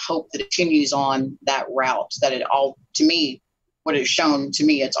to hope that it continues on that route, that it all, to me, what it's shown to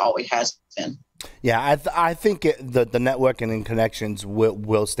me, it's always has been. Yeah, I think the networking and connections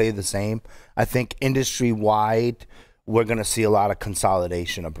will stay the same. I think industry-wide, we're going to see a lot of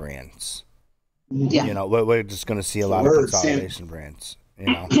consolidation of brands. Yeah. You know, we're just going to see a lot of consolidation brands, you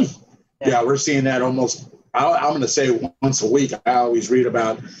know. Yeah, we're seeing that almost, I'm going to say once a week. I always read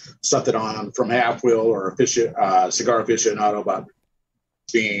about something from Half Wheel or Cigar Aficionado about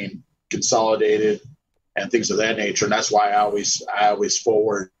being consolidated and things of that nature. And that's why I always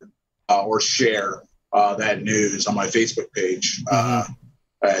forward or share that news on my Facebook page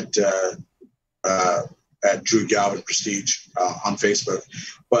at Drew Galvin Prestige on Facebook.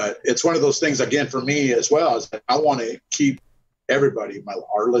 But it's one of those things, again, for me as well, is that I want to keep everybody,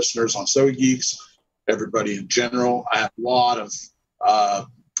 our listeners on So Geeks, everybody in general. I have a lot of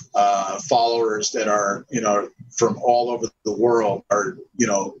followers that are, you know, from all over the world, are, you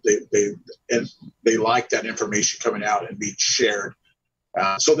know, they like that information coming out and being shared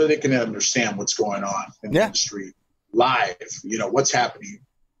so that they can understand what's going on in the industry live, you know, what's happening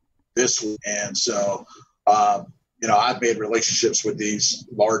this week. And so, you know, I've made relationships with these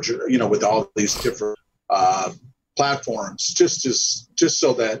larger, you know, with all these different platforms, just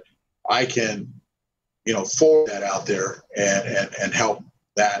so that I can, you know, forward that out there and help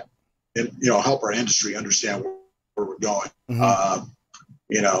that, and, you know, help our industry understand where we're going.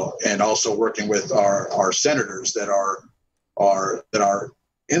 You know, and also working with our senators that are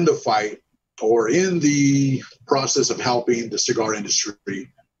in the fight or in the process of helping the cigar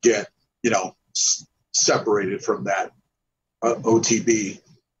industry get, you know, separated from that OTB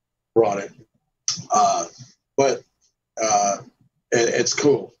product. But it's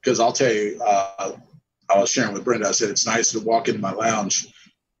cool because I'll tell you, I was sharing with Brenda, I said, it's nice to walk into my lounge,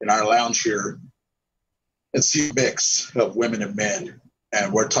 in our lounge here, and see a mix of women and men.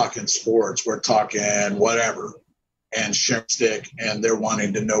 And we're talking sports, we're talking whatever, and sharing stick, and they're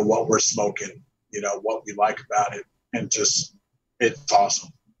wanting to know what we're smoking, you know, what we like about it. And just, it's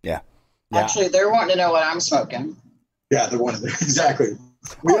awesome. Yeah. Actually, they're wanting to know what I'm smoking. Yeah, they're wanting to, exactly.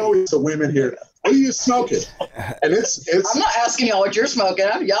 We always, the women here, what are you smoking? And it's. I'm not asking y'all what you're smoking.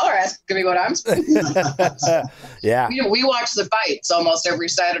 Y'all are asking me what I'm smoking. Yeah. We watch the fights almost every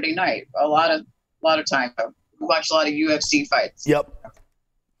Saturday night. A lot of time. We watch a lot of UFC fights. Yep.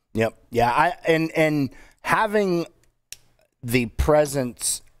 Yeah. And having the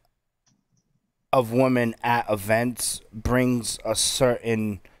presence of women at events brings a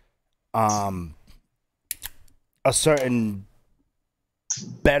certain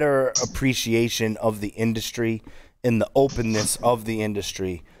better appreciation of the industry and the openness of the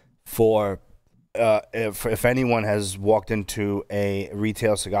industry for if anyone has walked into a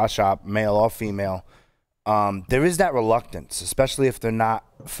retail cigar shop, male or female, there is that reluctance, especially if they're not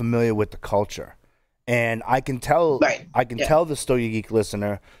familiar with the culture. And I can tell, tell the Stogie Geek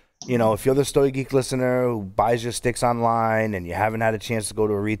listener, you know, if you're the Stogie Geek listener who buys your sticks online and you haven't had a chance to go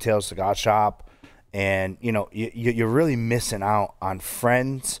to a retail cigar shop, and, you know, you're really missing out on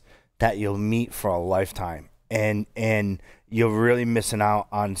friends that you'll meet for a lifetime. And you're really missing out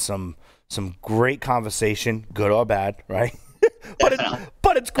on some great conversation, good or bad, right?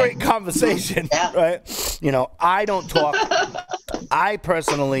 but it's great conversation, right? You know, I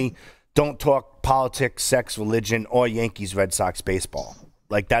personally don't talk politics, sex, religion, or Yankees, Red Sox, baseball.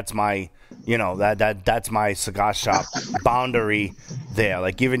 Like, that's my, you know, that's my cigar shop boundary there.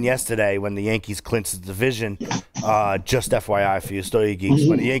 Like, even yesterday when the Yankees clinched the division, just FYI for you Stogie Geeks,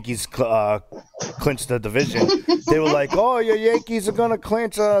 when the Yankees clinched the division, they were like, "Oh, your Yankees are gonna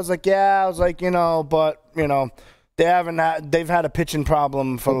clinch." I was like, "Yeah." I was like, you know, but you know, they've had a pitching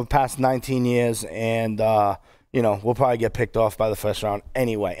problem for the past 19 years, and you know, we'll probably get picked off by the first round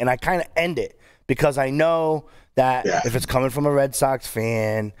anyway. And I kind of end it because I know that if it's coming from a Red Sox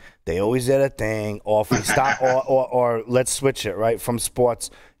fan, they always did a thing, or if we stop, or let's switch it, right, from sports,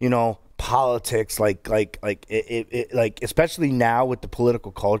 you know, politics, like especially now with the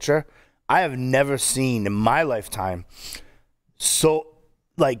political culture, I have never seen in my lifetime so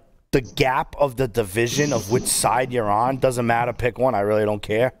like the gap of the division of which side you're on, doesn't matter, pick one, I really don't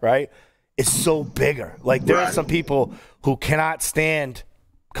care, right? It's so bigger. Like there are some people who cannot stand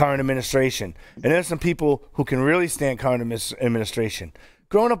current administration, and there's some people who can really stand current administration.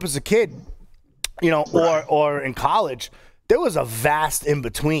 Growing up as a kid, you know, or in college, there was a vast in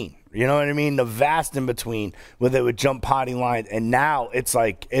between. You know what I mean? The vast in between where they would jump party lines, and now it's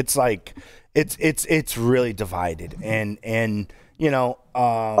really divided, and you know,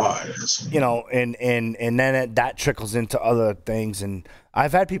 you know, and then that trickles into other things. And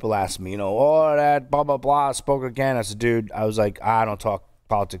I've had people ask me, you know, oh, that blah blah blah spoke again. I said, dude, I was like, I don't talk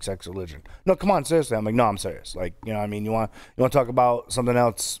politics, sex, religion. No, come on, seriously. I'm like, no, I'm serious. Like, you know what I mean? You want to talk about something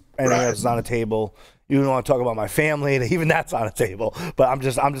else, anything else is on the table. You want to talk about my family, even that's on the table. But I'm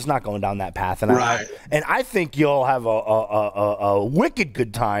just not going down that path. And I think you'll have a wicked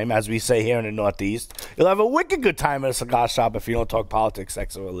good time, as we say here in the Northeast. You'll have a wicked good time at a cigar shop if you don't talk politics,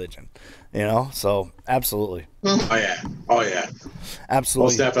 sex, or religion. You know, so absolutely. Oh yeah,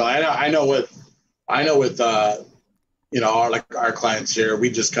 absolutely. Most definitely. I know with you know, our clients here, we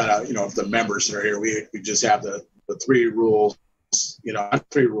just kind of, you know, if the members that are here, we just have the 3 rules. You know, not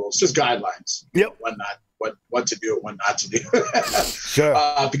 3 rules, just guidelines. Yep. What to do and what not to do. Sure.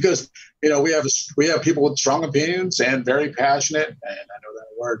 Because, you know, we have people with strong opinions and very passionate, and I know that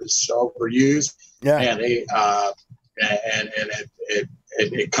word is so overused. Yeah. And they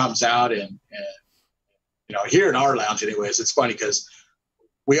it comes out, and you know, here in our lounge, anyways, it's funny because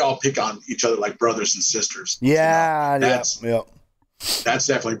we all pick on each other like brothers and sisters. Yeah. You know, that's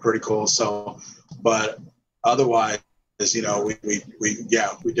definitely pretty cool. So, but otherwise, you know, we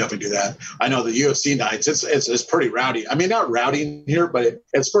definitely do that. I know the UFC nights, it's pretty rowdy. I mean, not rowdy in here, but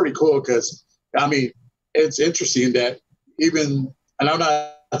it's pretty cool because, I mean, it's interesting that even, and I'm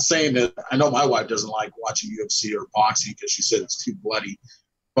not saying that, I know my wife doesn't like watching UFC or boxing because she said it's too bloody,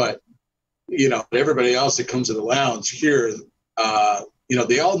 but, you know, everybody else that comes to the lounge here, you know,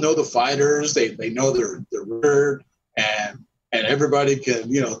 they all know the fighters, they know their word, and everybody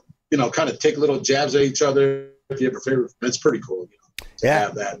can, you know, kind of take little jabs at each other. If you have a favorite, it's pretty cool, you know, to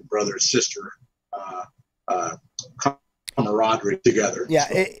have that brother sister camaraderie together. Yeah,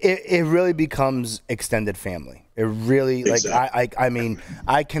 so. It really becomes extended family. It really, exactly. I mean,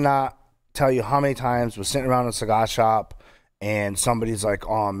 I cannot tell you how many times we're sitting around a cigar shop and somebody's like,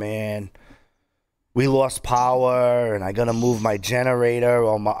 oh man, we lost power and I got to move my generator,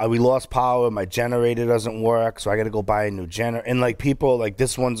 or we lost power, my generator doesn't work, so I got to go buy a new generator. And like people, like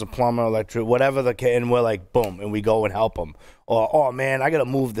this one's a plumber, electric, whatever the case, and we're like, boom, and we go and help them. Or, oh man, I got to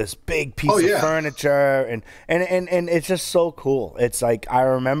move this big piece of furniture. And it's just so cool. It's like, I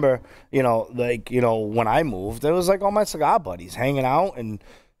remember, you know, like, you know, when I moved, it was like all my cigar buddies hanging out and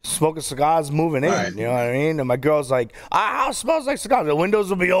smoking cigars, moving in, you know what I mean? And my girl's like, house smells like cigars. The windows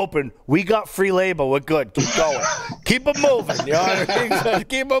will be open. We got free labor. We're good. Keep going. Keep it moving. You know what I mean?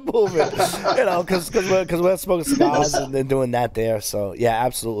 Keep it moving. You know, because we're smoking cigars and then doing that there. So, yeah,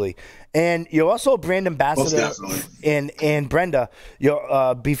 absolutely. And you're also a brand ambassador. And Brenda,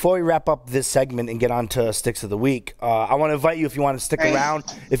 you're, before we wrap up this segment and get on to Sticks of the Week, I want to invite you, if you want to stick around,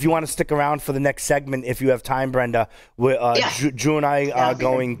 if you want to stick around for the next segment, if you have time, Brenda. Drew and I are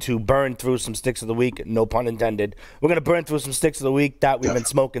going to burn through some Sticks of the Week, no pun intended. We're going to burn through some Sticks of the Week that we've been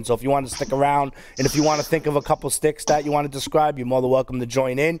smoking. So if you want to stick around, and if you want to think of a couple sticks that you want to describe, you're more than welcome to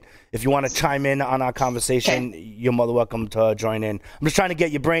join in. If you want to chime in on our conversation, you're more than welcome to join in. I'm just trying to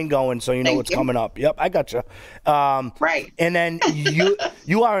get your brain going so you know what's coming up. Yep, I got you. Right. And then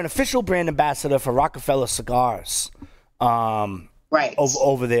you are an official brand ambassador for Rockefeller Cigars. Right.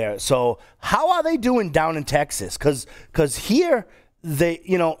 Over there. So how are they doing down in Texas? Because here they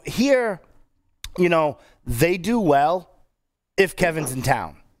do well if Kevin's in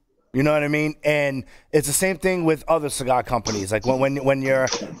town. You know what I mean? And it's the same thing with other cigar companies. Like when you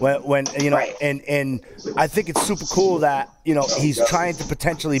know, and I think it's super cool that, you know, he's trying to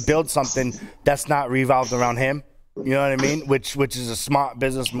potentially build something that's not revolved around him. You know what I mean? Which is a smart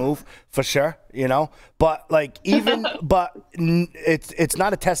business move for sure, you know? But like it's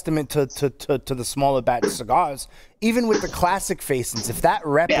not a testament to the smaller batch cigars. Even with the classic facings, if that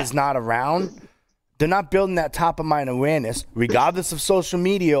rep is not around, they're not building that top of mind awareness, regardless of social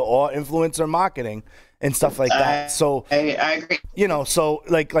media or influencer marketing and stuff like that. So I agree. You know, so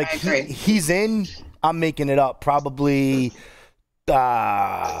like he's in, I'm making it up, probably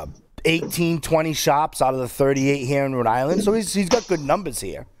 18, 20 shops out of the 38 here in Rhode Island. So he's got good numbers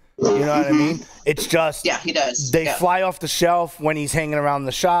here. You know what I mean? It's just he does. They fly off the shelf when he's hanging around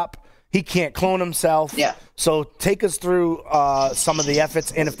the shop. He can't clone himself. Yeah. So take us through some of the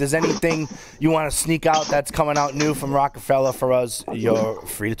efforts, and if there's anything you want to sneak out that's coming out new from Rockefeller for us, you're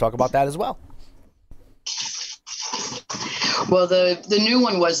free to talk about that as well. Well, the new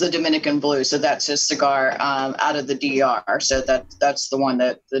one was the Dominican Blue, so that's his cigar out of the DR. So that's the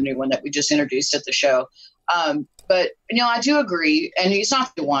new one that we just introduced at the show. But I do agree, and he's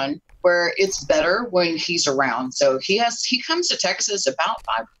not the one where it's better when he's around. So he comes to Texas about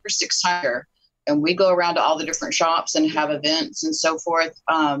 5 or 6 times a year, and we go around to all the different shops and have events and so forth.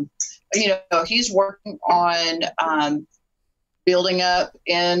 He's working on building up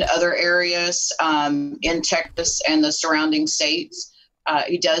in other areas in Texas and the surrounding states.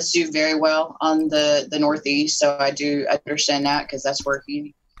 He does do very well on the Northeast, so I do understand that because that's where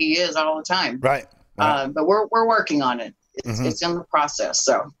he is all the time. Right. But we're working on it. It's in the process,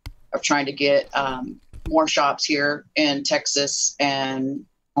 so of trying to get more shops here in Texas and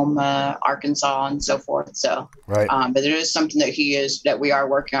Arkansas and so forth. So, right. But it is something that we are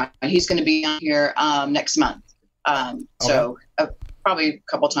working on. He's going to be on here next month. So probably a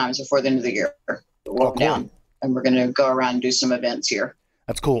couple times before the end of the year, we'll down, and we're going to go around and do some events here.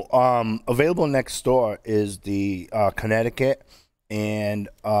 That's cool. Available next door is the Connecticut and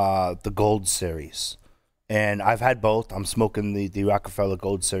the Gold Series. And I've had both. I'm smoking the Rockefeller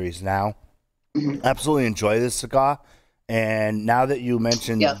Gold Series now. Absolutely enjoy this cigar. And now that you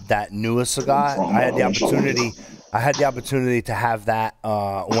mentioned that newest cigar, I had the opportunity to have that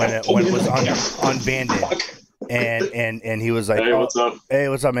when it was unbanded. And he was like, "Hey, what's up? Hey,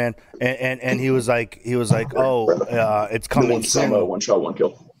 what's up, man?" And he was like, "Oh, it's coming soon." One shot, one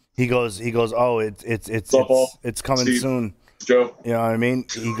kill. He goes, "Oh, it's coming Steve. soon." Joe. You know what I mean?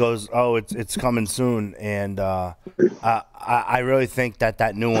 He goes, "Oh, it's coming soon," and I really think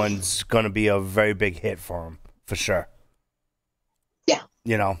that new one's going to be a very big hit for him, for sure.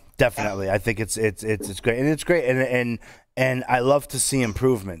 Yeah. Definitely. I think it's great, and it's great, and I love to see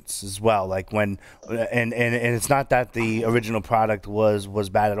improvements as well. Like when, and it's not that the original product was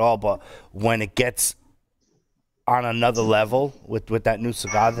bad at all, but when it gets on another level with that new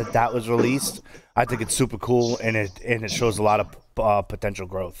cigar that was released, I think it's super cool, and it shows a lot of potential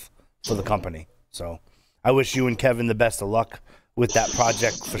growth for the company. So I wish you and Kevin the best of luck with that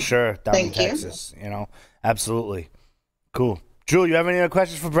project for sure down in Texas. Absolutely cool. Drew, you have any other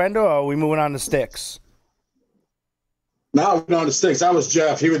questions for Brenda, or are we moving on to Sticks? No, we're on to Sticks. That was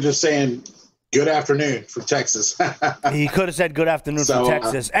Jeff. He was just saying good afternoon from Texas. He could have said good afternoon from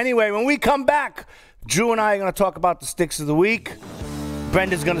Texas. Anyway, when we come back, Drew and I are going to talk about the Sticks of the Week.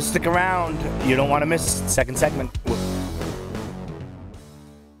 Brenda's going to stick around. You don't want to miss the second segment. We'll